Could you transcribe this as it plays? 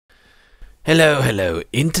Hello, hello,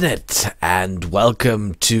 Internet, and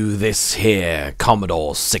welcome to this here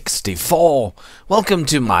Commodore 64. Welcome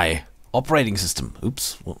to my operating system.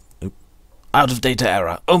 Oops, out of data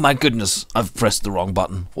error. Oh my goodness, I've pressed the wrong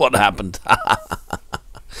button. What happened?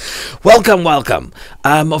 Welcome, welcome.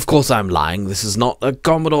 Of course I'm lying. This is not a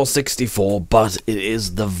Commodore 64, but it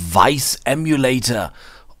is the Vice emulator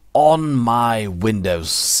on my Windows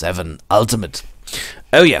 7 Ultimate.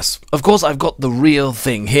 Oh yes, of course I've got the real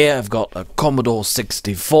thing here. I've got a Commodore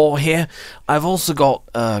 64 here. I've also got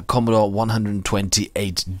a Commodore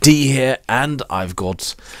 128D here, and I've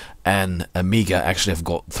got an Amiga. Actually, I've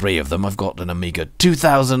got three of them. I've got an Amiga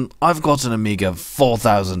 2000, I've got an Amiga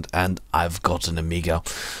 4000, and I've got an Amiga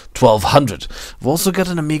 1200. I've also got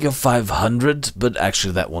an Amiga 500, but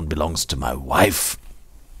actually that one belongs to my wife.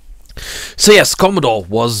 So yes, Commodore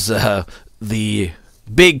was the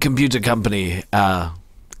big computer company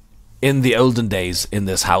in the olden days in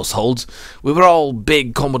this household. We were all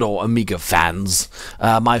big Commodore Amiga fans.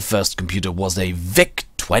 My first computer was a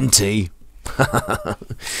VIC-20.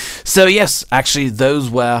 So yes, actually those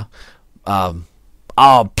were our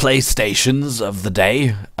PlayStations of the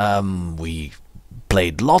day. We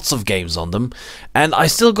played lots of games on them, and I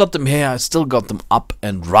still got them here. I still got them up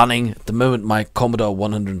and running. At the moment, my Commodore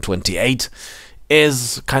 128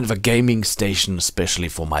 is kind of a gaming station, especially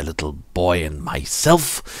for my little boy and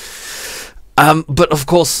myself. But of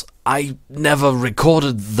course, I never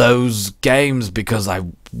recorded those games because I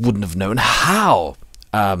wouldn't have known how.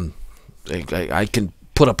 I can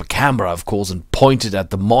put up a camera, of course, and point it at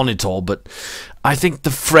the monitor, but I think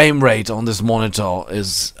the frame rate on this monitor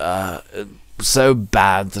is so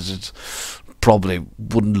bad that it probably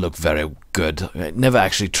wouldn't look very good. I never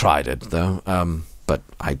actually tried it, though, but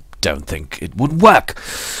I don't think it would work.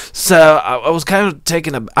 So I was kind of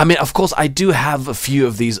taken a... I mean, of course, I do have a few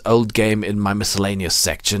of these old games in my miscellaneous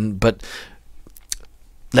section, but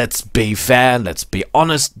let's be fair, let's be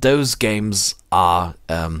honest, those games are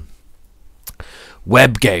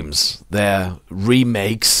web games. They're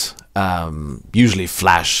remakes, usually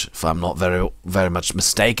Flash, if I'm not very much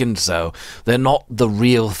mistaken, so they're not the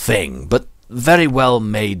real thing, but very well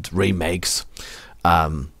made remakes.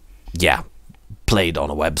 Yeah, played on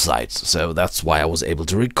a website, so that's why I was able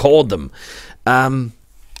to record them.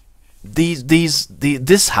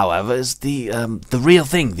 This, however, is the real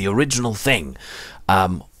thing, the original thing,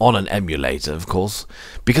 on an emulator, of course,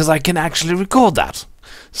 because I can actually record that.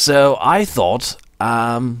 So I thought,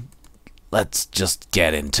 let's just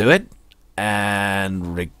get into it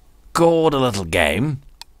and record a little game.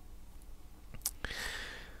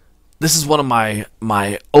 This is one of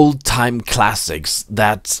my old-time classics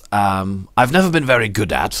that I've never been very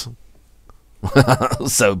good at,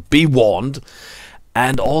 so be warned.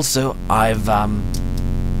 And also, I've oh,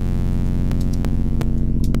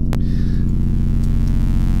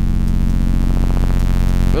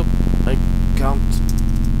 I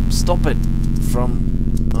can't stop it from...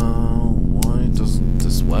 why doesn't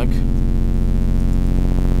this work?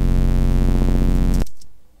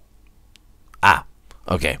 Ah,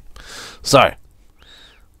 okay. Sorry,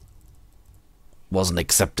 wasn't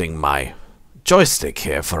accepting my joystick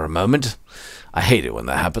here for a moment. I hate it when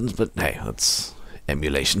that happens, but hey, that's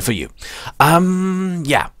emulation for you.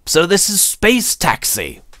 Yeah, so this is Space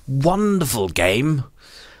Taxi. Wonderful game.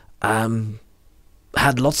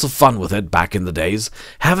 Had lots of fun with it back in the days.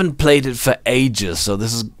 Haven't played it for ages, so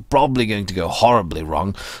this is probably going to go horribly wrong.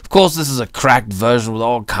 Of course, this is a cracked version with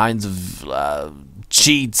all kinds of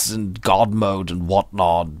cheats and God mode and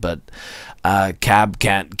whatnot, but cab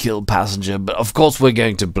can't kill passenger. But of course we're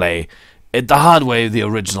going to play it the hard way, the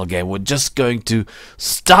original game. We're just going to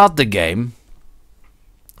start the game,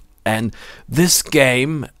 and this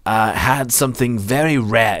game had something very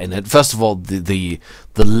rare in it. First of all, the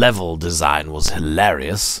level design was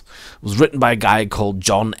hilarious. It was written by a guy called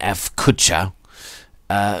John F. Kutcher,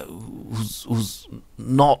 who's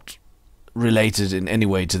not related in any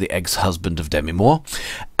way to the ex-husband of Demi Moore.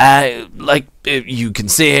 Like you can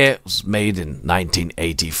see here, it was made in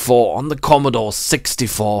 1984 on the Commodore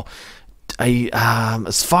 64.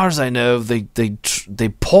 As far as I know, they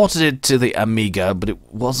ported it to the Amiga, but it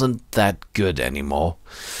wasn't that good anymore.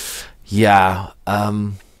 Yeah,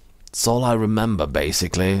 that's all I remember,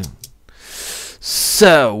 basically.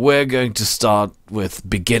 So, we're going to start with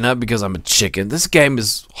beginner, because I'm a chicken. This game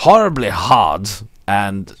is horribly hard,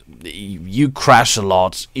 and you crash a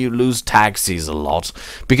lot, you lose taxis a lot,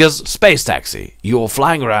 because Space Taxi, you're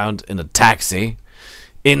flying around in a taxi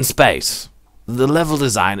in space. The level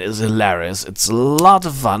design is hilarious, it's a lot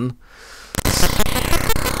of fun.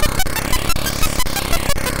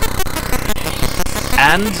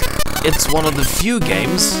 And it's one of the few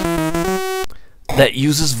games that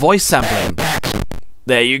uses voice sampling.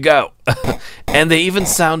 There you go. And they even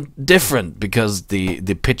sound different because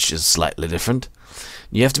the pitch is slightly different.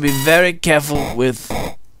 You have to be very careful with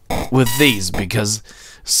these, because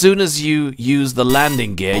as soon as you use the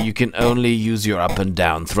landing gear, you can only use your up and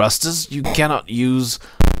down thrusters. You cannot use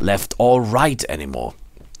left or right anymore.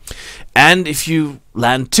 And if you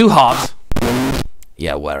land too hard,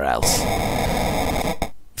 yeah, where else?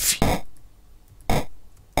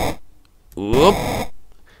 Whoop.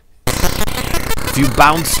 If you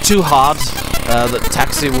bounce too hard, the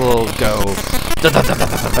taxi will go.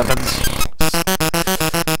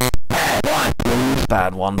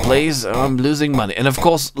 Bad one, please. I'm losing money. And of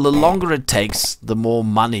course, the longer it takes, the more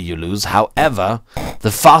money you lose. However,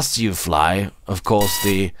 the faster you fly, of course,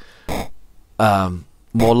 the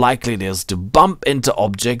more likely it is to bump into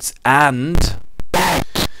objects, and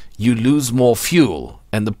you lose more fuel.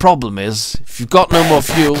 And the problem is, if you've got no more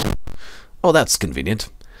fuel, oh, that's convenient.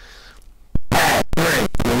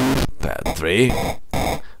 Bad 3.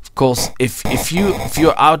 Of course, if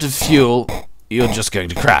you're out of fuel, you're just going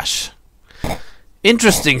to crash.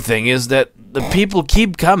 Interesting thing is that the people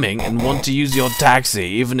keep coming and want to use your taxi,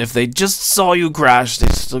 even if they just saw you crash. They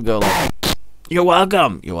still go like, "You're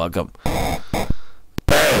welcome, you're welcome."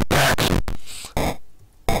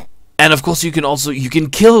 And of course, you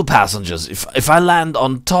can kill passengers. If I land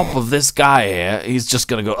on top of this guy here, he's just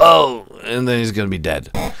gonna go, "Oh," and then he's gonna be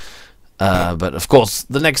dead. But of course,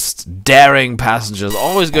 the next daring passenger is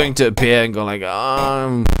always going to appear and go like,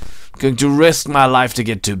 "I'm going to risk my life to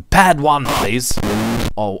get to pad 1, please."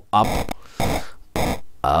 Oh, up.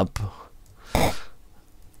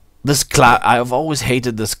 This cloud, I've always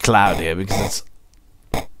hated this cloud here because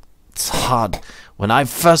it's hard. When I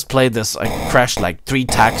first played this, I crashed like 3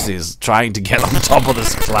 taxis trying to get on top of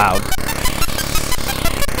this cloud.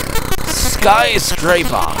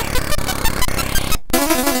 Skyscraper.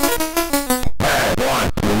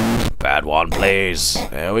 Bad one, please.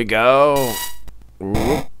 There we go.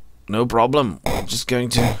 Ooh, no problem. We're just going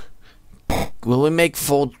to. Will we make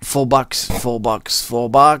 $4?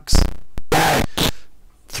 $4.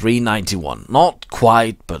 $3.91. Not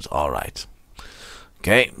quite, but all right.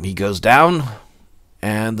 Okay, he goes down,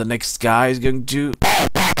 and the next guy is going to.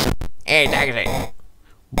 Hey, taxi.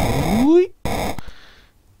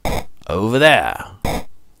 Over there.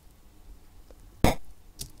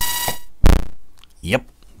 Yep.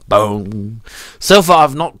 Boom. So far,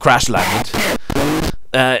 I've not crash landed.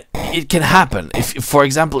 It can happen. If, for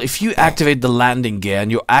example, if you activate the landing gear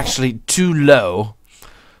and you're actually too low,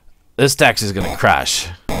 this taxi is gonna crash.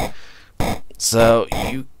 So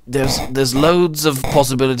there's loads of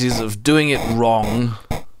possibilities of doing it wrong.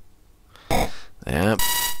 Yep.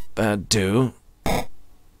 Bad 2.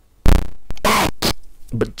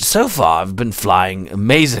 But so far, I've been flying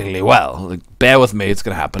amazingly well. Like, bear with me, it's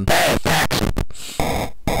gonna happen.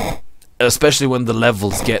 Especially when the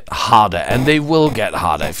levels get harder, and they will get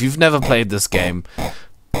harder. If you've never played this game,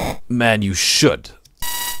 man, you should.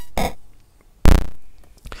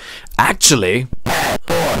 Actually,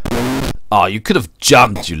 oh, you could have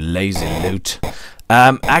jumped, you lazy loot.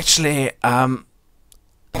 Actually,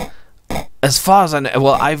 as far as I know,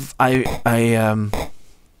 well,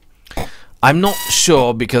 I'm not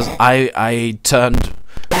sure because I turned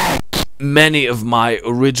many of my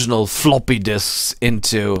original floppy disks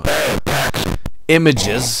into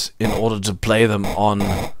images in order to play them on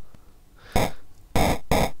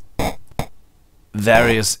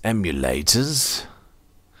various emulators.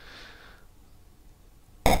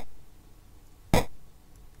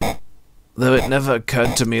 Though it never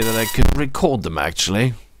occurred to me that I could record them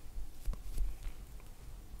actually.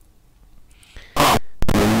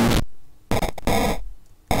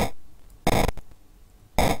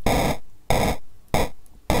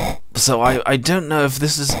 So I don't know if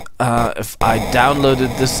this is if I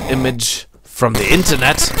downloaded this image from the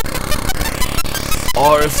internet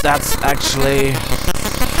or if that's actually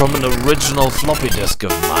from an original floppy disk of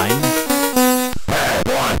mine.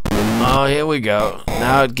 Oh, here we go.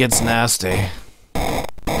 Now it gets nasty. Do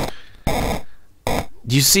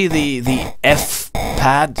you see the F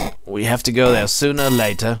pad? We have to go there sooner or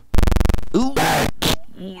later. Ooh,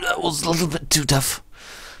 that was a little bit too tough.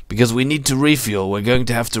 Because we need to refuel. We're going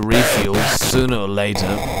to have to refuel sooner or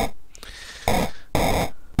later.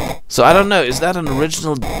 So I don't know, is that an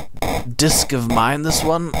original disc of mine, this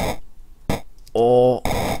one? Or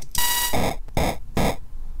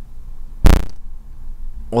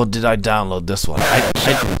did I download this one?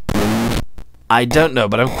 I don't know,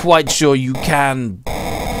 but I'm quite sure you can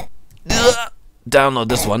download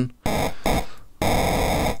this one.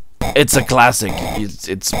 It's a classic.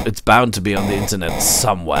 It's bound to be on the internet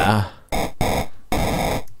somewhere.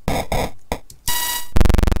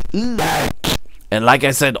 And like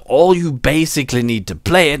I said, all you basically need to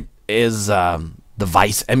play it is the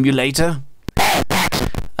Vice emulator.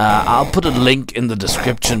 I'll put a link in the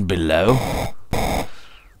description below.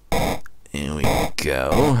 Here we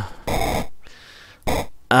go.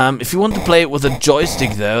 If you want to play it with a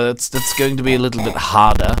joystick, though, that's going to be a little bit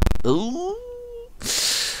harder. Ooh.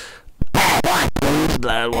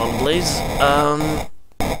 That one, please.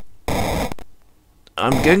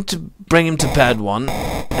 I'm going to bring him to pad 1,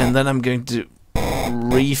 and then I'm going to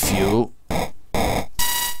refuel.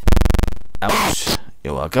 Ouch.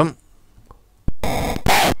 You're welcome.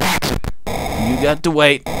 You got to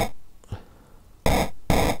wait.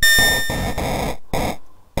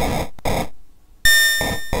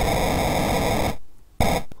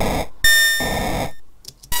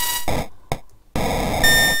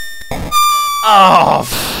 Oh,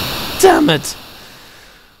 damn it.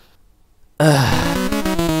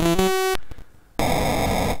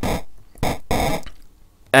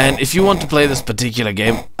 And if you want to play this particular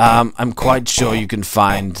game, I'm quite sure you can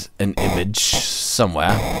find an image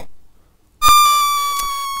somewhere.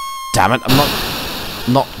 Damn it, I'm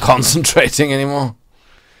not concentrating anymore.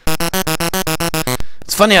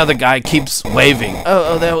 It's funny how the guy keeps waving.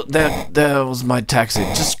 Oh, there was my taxi.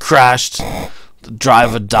 It just crashed. The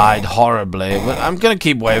driver died horribly, but I'm gonna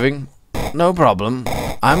keep waving. No problem.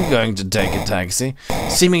 I'm going to take a taxi.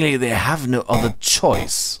 Seemingly they have no other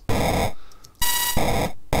choice.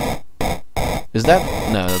 Is that?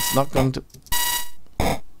 No, that's not going to...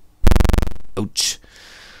 Ouch.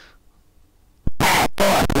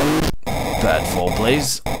 Pad 4,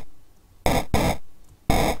 please.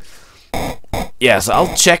 Yes,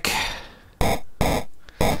 I'll check.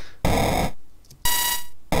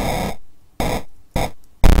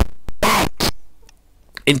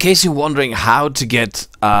 In case you're wondering how to get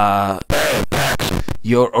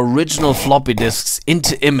your original floppy disks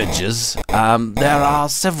into images, there are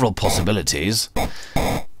several possibilities.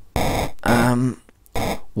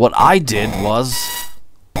 What I did was,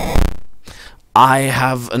 I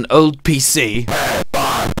have an old PC,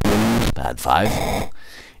 pad 5,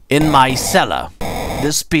 in my cellar.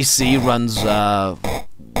 This PC runs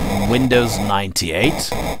Windows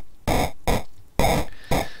 98.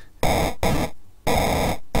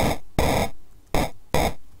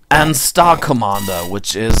 And Star Commander,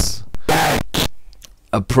 which is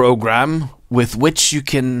a program with which you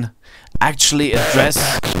can actually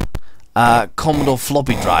address Commodore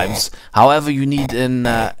floppy drives. However, you need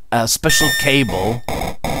a special cable.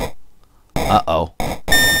 Uh-oh.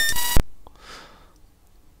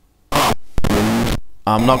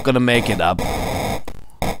 I'm not gonna make it up.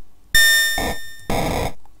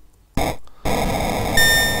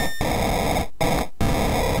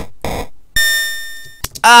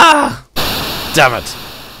 Ah! Damn it.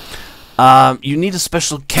 You need a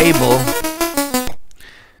special cable.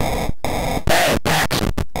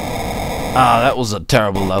 Ah, that was a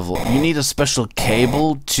terrible level. You need a special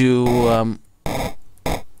cable to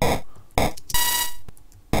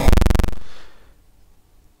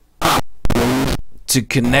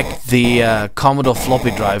connect the Commodore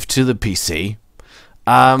floppy drive to the PC.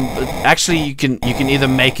 Actually, you can either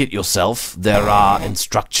make it yourself. There are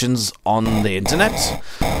instructions on the internet,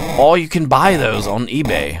 or you can buy those on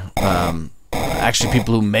eBay. Actually,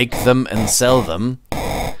 people who make them and sell them.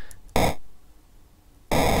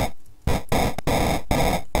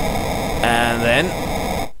 And then,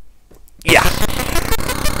 yeah.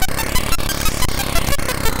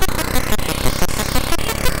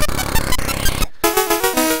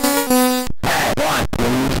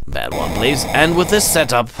 Bad one, please. And with this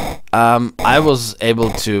setup, I was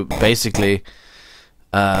able to basically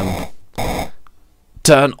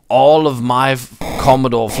turn all of my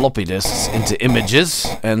Commodore floppy disks into images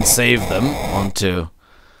and save them onto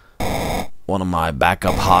one of my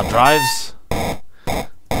backup hard drives.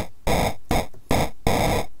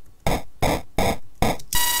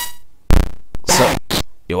 So,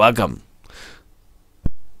 you're welcome.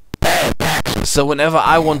 So whenever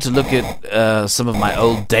I want to look at some of my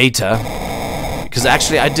old data, because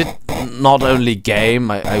actually I did not only game,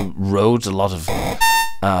 I wrote a lot of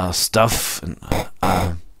stuff, and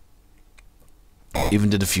even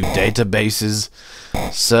did a few databases,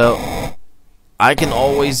 so I can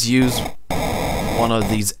always use one of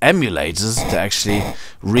these emulators to actually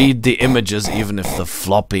read the images even if the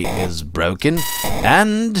floppy is broken.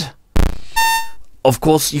 And of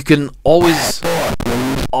course you can always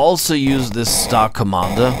also use this Star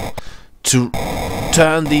Commander to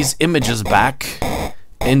turn these images back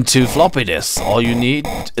into floppy disks. All you need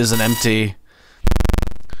is an empty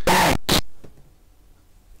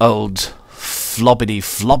old floppy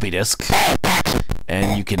disk, and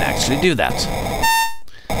then you can actually do that.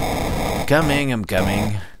 I'm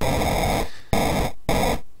coming.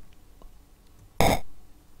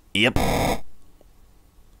 Yep.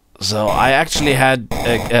 So I actually had,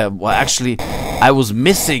 I was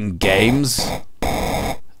missing games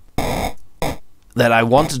that I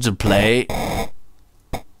wanted to play.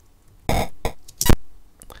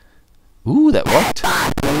 Ooh, that worked.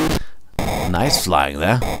 Nice flying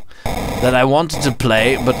there. That I wanted to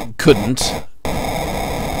play, but couldn't.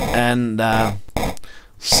 And,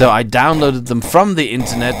 so I downloaded them from the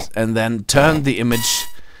internet and then turned the image,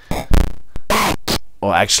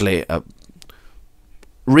 or actually,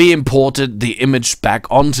 re-imported the image back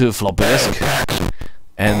onto a floppy disk,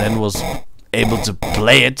 and then was able to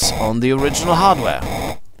play it on the original hardware.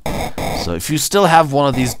 So if you still have one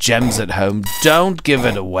of these gems at home, don't give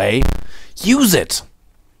it away. Use it!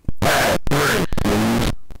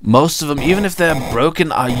 Most of them, even if they're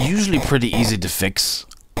broken, are usually pretty easy to fix.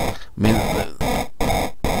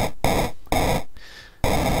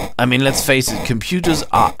 I mean, let's face it, computers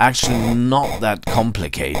are actually not that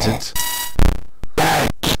complicated.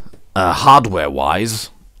 Hardware-wise.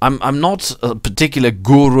 I'm not a particular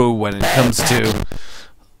guru when it comes to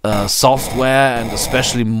software, and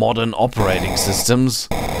especially modern operating systems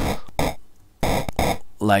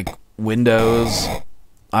like Windows.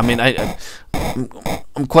 I mean,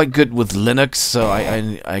 I'm quite good with Linux, so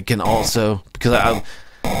I can also, because I've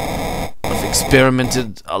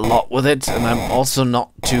experimented a lot with it, and I'm also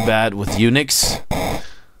not too bad with Unix.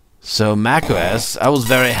 So macOS, I was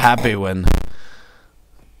very happy when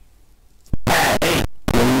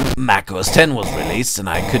macOS 10 was released, and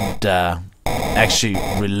I could actually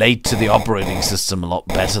relate to the operating system a lot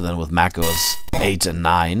better than with macOS 8 and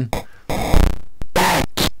 9.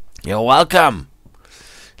 You're welcome,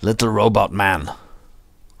 little robot man.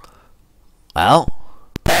 Well,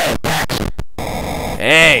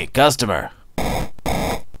 hey, customer.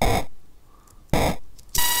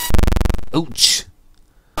 Ouch.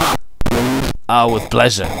 Oh, with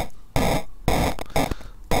pleasure.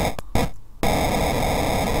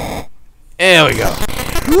 There we go.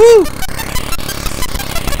 Woo!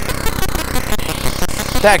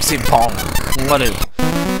 Taxi pong. What is?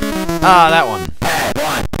 Ah, that one.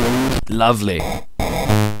 Lovely.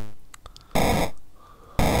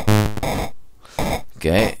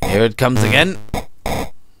 Okay, here it comes again.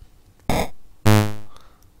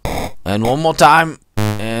 And one more time.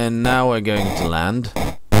 And now we're going to land.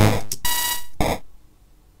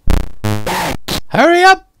 Hurry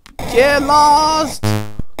up! Get lost!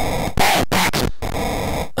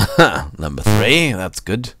 Number 3, that's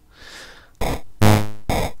good.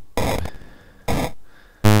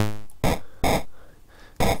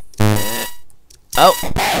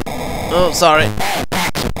 Oh, sorry.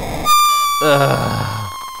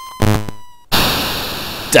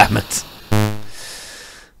 Damn it.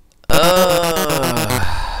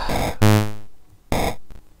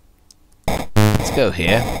 Let's go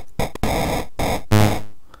here.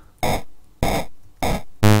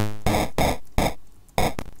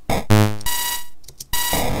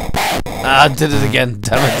 I did it again,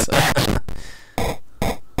 damn it.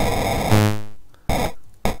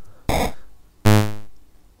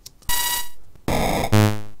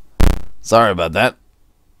 Sorry about that.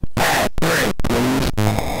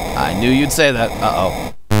 I knew you'd say that.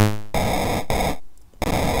 Uh-oh.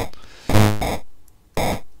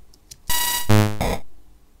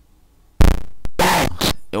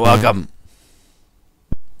 You're welcome.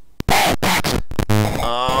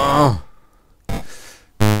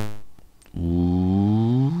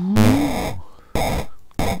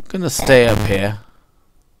 I'm gonna stay up here.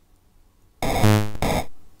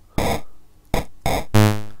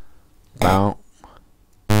 Bow.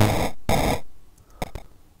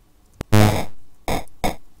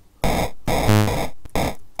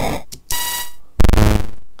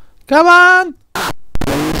 Come on!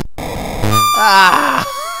 Ah!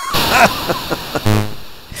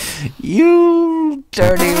 You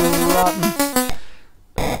dirty rotten.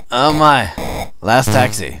 Oh my. Last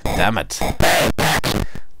taxi. Damn it.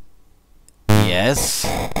 Yes?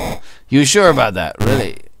 You sure about that?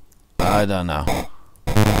 Really? I don't know.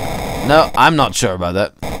 No, I'm not sure about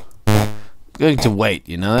that. I'm going to wait,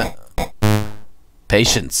 you know that?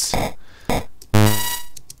 Patience.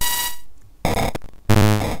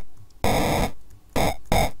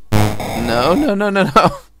 No, no, no, no,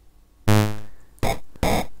 no.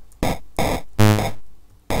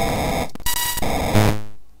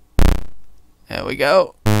 There we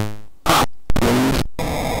go.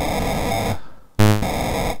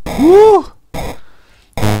 Woo!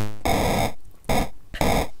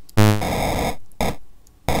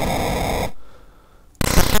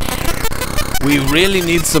 We really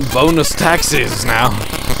need some bonus taxis now.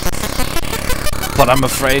 But I'm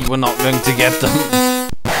afraid we're not going to get them.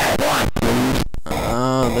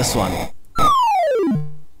 This one.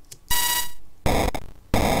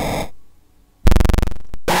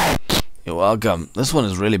 You're welcome. This one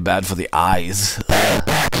is really bad for the eyes.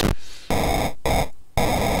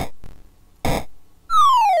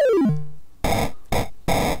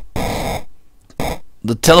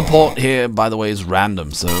 The teleport here, by the way, is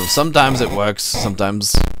random, so sometimes it works,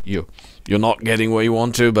 sometimes you're not getting where you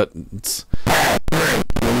want to, but it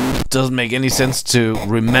doesn't make any sense to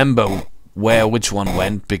remember where which one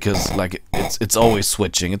went, because like it's always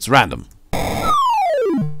switching. It's random.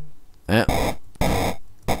 Yeah.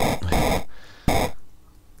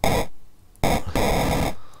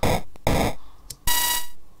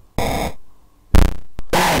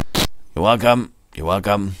 You're welcome. You're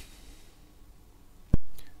welcome.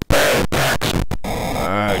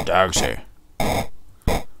 Alright, taxi.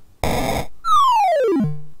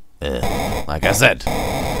 Like I said.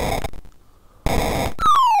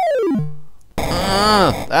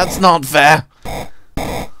 That's not fair.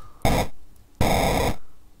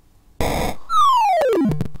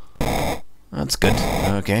 That's good.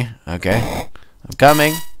 Okay, okay. I'm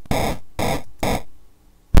coming.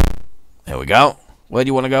 There we go. Where do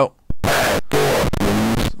you want to go? 4.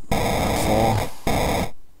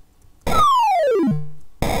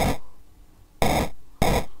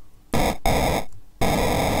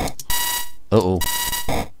 Uh-oh.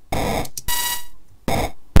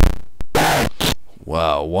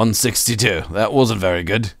 Wow, 162. That wasn't very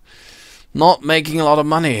good. Not making a lot of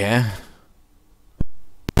money here.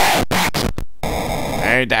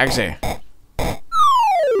 Hey, taxi.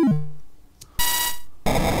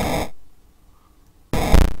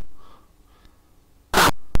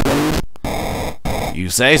 You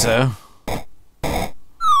say so.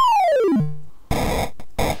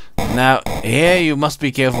 Now, here you must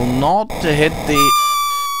be careful not to hit the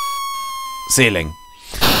ceiling.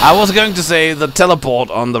 I was going to say the teleport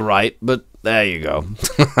on the right, but there you go.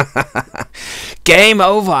 Game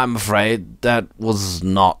over, I'm afraid. That was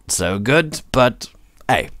not so good, but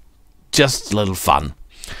hey, just a little fun.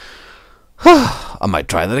 I might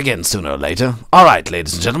try that again sooner or later. Alright,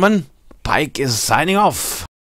 ladies and gentlemen, Pike is signing off.